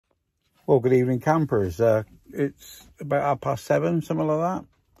Well, good evening, campers. It's about 7:30, something like that.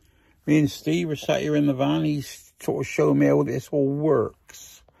 Me and Steve are sat here in the van. He's sort of showing me how this all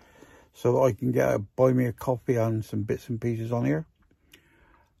works so that I can buy me a coffee and some bits and pieces on here.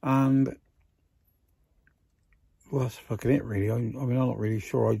 And, well, that's fucking it, really. I mean, I'm not really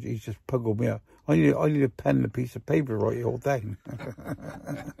sure. He's just puggled me up. I need a pen and a piece of paper to write it all down.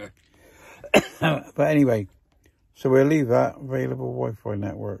 But anyway, so we'll leave that. Available Wi-Fi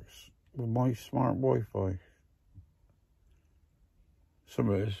networks with my smart Wi-Fi.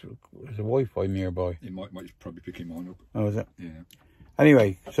 There's a Wi-Fi nearby. It might probably pick mine up. Oh, is it? Yeah.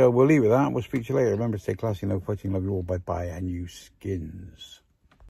 Anyway, so we'll leave it at that. We'll speak to you later. Remember, stay classy, no fighting, love you all. Bye-bye, and you skins.